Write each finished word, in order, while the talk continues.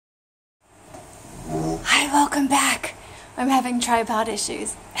Hi, welcome back. I'm having tripod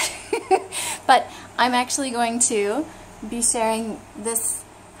issues. But I'm actually going to be sharing this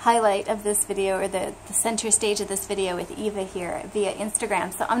highlight of this video, or the center stage of this video, with Eva here via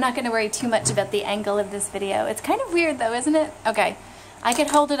Instagram. So I'm not going to worry too much about the angle of this video. It's kind of weird though, isn't it? Okay, I could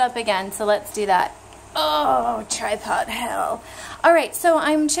hold it up again, so let's do that. Oh, tripod hell. Alright, so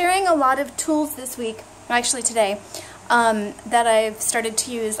I'm sharing a lot of tools this week, actually today, that I've started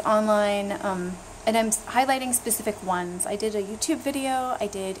to use online, and I'm highlighting specific ones. I did a YouTube video, I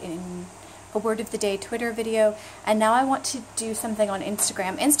did a Word of the Day Twitter video, and now I want to do something on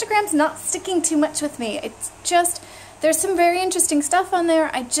Instagram. Instagram's not sticking too much with me. It's just, there's some very interesting stuff on there.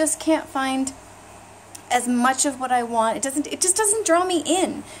 I just can't find as much of what I want. It just doesn't draw me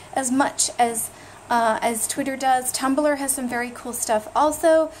in as much as Twitter does. Tumblr has some very cool stuff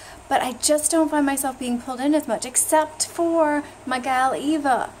also, but I just don't find myself being pulled in as much, except for my gal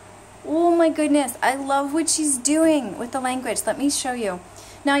Eva. Oh my goodness, I love what she's doing with the language. Let me show you.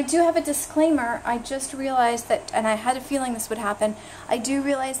 Now I do have a disclaimer. I just realized that, and I had a feeling this would happen, I do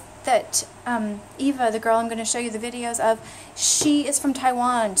realize that Eva, the girl I'm going to show you the videos of, she is from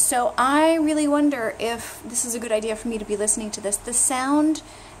Taiwan. So I really wonder if this is a good idea for me to be listening to this. The sound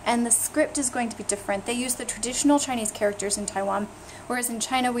and the script is going to be different. They use the traditional Chinese characters in Taiwan, whereas in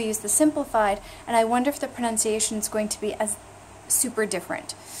China we use the simplified, and I wonder if the pronunciation is going to be as super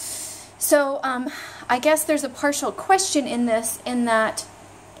different. So I guess there's a partial question in this, in that,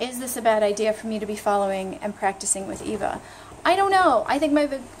 is this a bad idea for me to be following and practicing with Eva? I don't know. I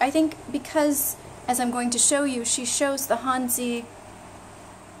think because, as I'm going to show you, she shows the Hanzi.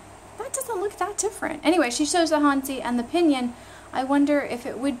 That doesn't look that different. Anyway, she shows the Hanzi and the pinyin. I wonder if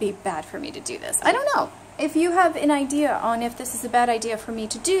it would be bad for me to do this. I don't know. If you have an idea on if this is a bad idea for me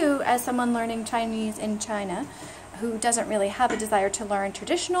to do as someone learning Chinese in China who doesn't really have a desire to learn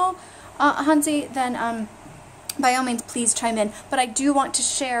traditional Hanzi, then by all means please chime in. But I do want to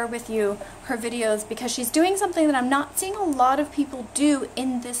share with you her videos because she's doing something that I'm not seeing a lot of people do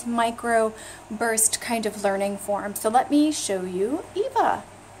in this micro burst kind of learning form. So let me show you Eva.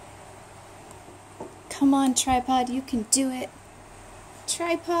 Come on, tripod, you can do it.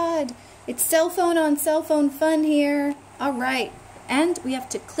 Tripod. It's cell phone on cell phone fun here. Alright, and we have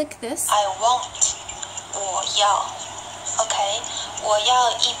to click this. I want. 我要. Okay. 我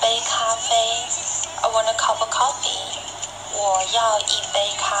要一杯咖啡. I want a cup of coffee. 我要一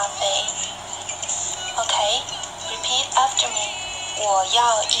杯咖啡. Okay. Repeat after me. 我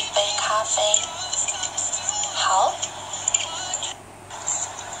要一杯咖啡. 好.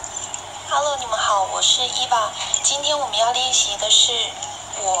 Hello, 你们好，我是Eva。今天我们要练习的是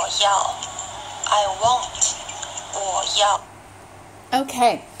我要 I want 我要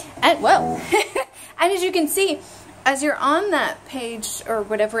Okay, and well, and as you can see, as you're on that page, or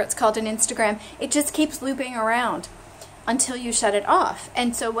whatever it's called in Instagram, it just keeps looping around until you shut it off.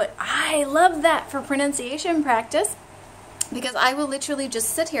 And so I love that for pronunciation practice, because I will literally just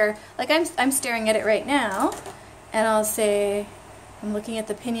sit here, like I'm staring at it right now, and I'll say, I'm looking at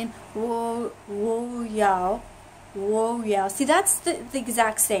the pinyin, wo yao, wo yao. See, that's the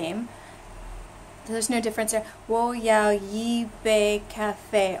exact same. There's no difference there. Wo yao yi bei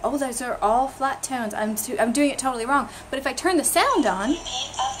cafe. Oh, those are all flat tones. I'm doing it totally wrong. But if I turn the sound on,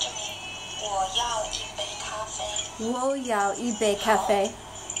 Repeat after me. 我要一杯咖啡. wo yao yi bei cafe.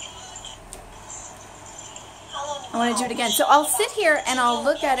 I want to do it again. So I'll sit here and I'll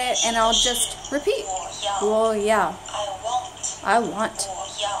look at it and I'll just repeat. 我要 Wo yao. I want. I want. 我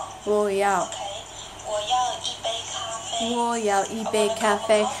要 Wo yao. Okay. 我要一杯咖啡. Wo yao yi bei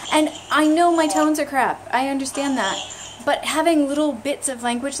cafe. And I know my tones are crap. I understand that. But having little bits of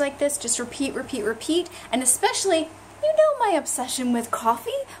language like this, just repeat, repeat, repeat, and especially, you know my obsession with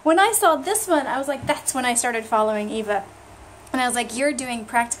coffee. When I saw this one, I was like, that's when I started following Eva. And I was like, you're doing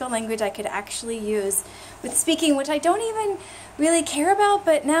practical language I could actually use with speaking, which I don't even really care about,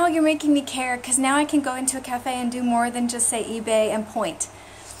 but now you're making me care, because now I can go into a cafe and do more than just say eBay and point.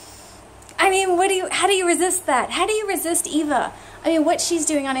 I mean, how do you resist that? How do you resist Eva? I mean, what she's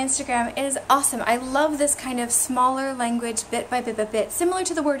doing on Instagram is awesome. I love this kind of smaller language, bit by bit by bit, similar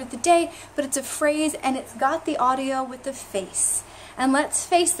to the Word of the Day, but it's a phrase and it's got the audio with the face. And let's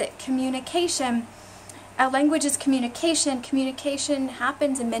face it, communication, our language is communication. Communication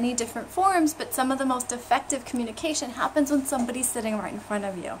happens in many different forms, but some of the most effective communication happens when somebody's sitting right in front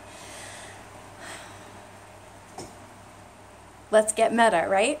of you. Let's get meta,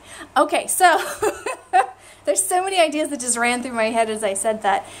 right? Okay, so there's so many ideas that just ran through my head as I said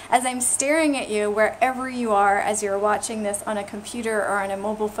that. As I'm staring at you, wherever you are, as you're watching this on a computer or on a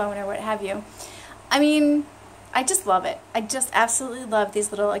mobile phone or what have you. I mean, I just love it. I just absolutely love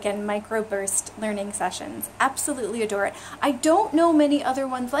these little, again, microburst learning sessions. Absolutely adore it. I don't know many other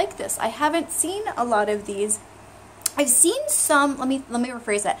ones like this. I haven't seen a lot of these. I've seen some, let me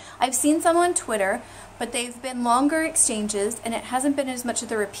rephrase that. I've seen some on Twitter, but they've been longer exchanges and it hasn't been as much of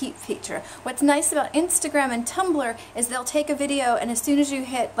the repeat feature. What's nice about Instagram and Tumblr is they'll take a video and as soon as you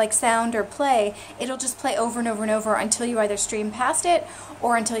hit like sound or play, it'll just play over and over and over until you either stream past it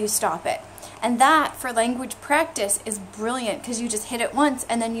or until you stop it. And that, for language practice, is brilliant because you just hit it once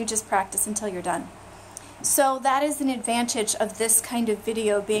and then you just practice until you're done. So that is an advantage of this kind of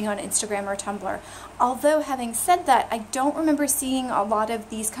video being on Instagram or Tumblr. Although, having said that, I don't remember seeing a lot of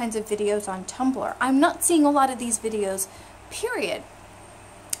these kinds of videos on Tumblr. I'm not seeing a lot of these videos, period,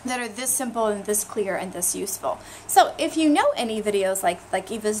 that are this simple and this clear and this useful. So if you know any videos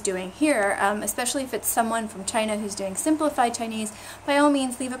like Eva's doing here, especially if it's someone from China who's doing simplified Chinese, by all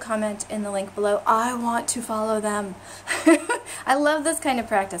means leave a comment in the link below. I want to follow them. I love this kind of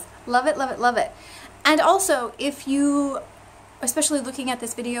practice. Love it, love it, love it. And also, if you, especially looking at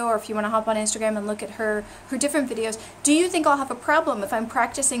this video, or if you want to hop on Instagram and look at her different videos, do you think I'll have a problem if I'm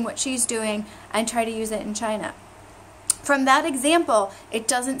practicing what she's doing and try to use it in China? From that example, it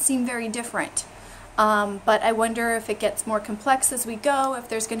doesn't seem very different, but I wonder if it gets more complex as we go, if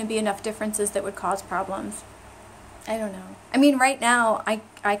there's going to be enough differences that would cause problems. I don't know. I mean, right now,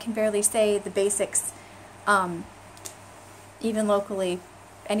 I can barely say the basics, even locally,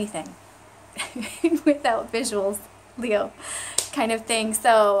 anything, without visuals, Leo, kind of thing.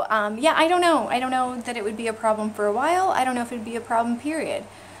 So, yeah, I don't know. I don't know that it would be a problem for a while. I don't know if it would be a problem, period.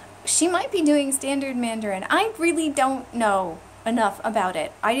 She might be doing standard Mandarin. I really don't know enough about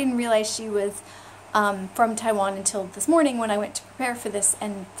it. I didn't realize she was from Taiwan until this morning when I went to prepare for this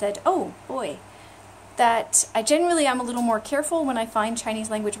and said, oh boy, that I generally am a little more careful when I find Chinese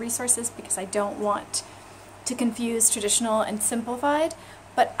language resources because I don't want to confuse traditional and simplified,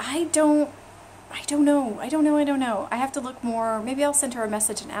 but I don't know. I have to look more. Maybe I'll send her a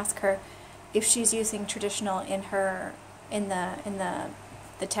message and ask her if she's using traditional in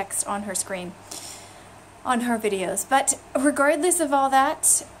the text on her screen, on her videos. But regardless of all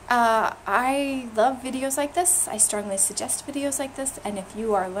that, I love videos like this. I strongly suggest videos like this, and if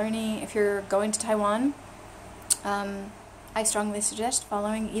you are learning, if you're going to Taiwan, I strongly suggest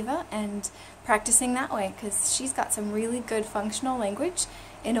following Eva and practicing that way, because she's got some really good functional language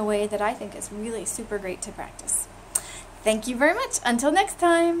in a way that I think is really super great to practice. Thank you very much. Until next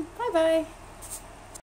time, bye-bye.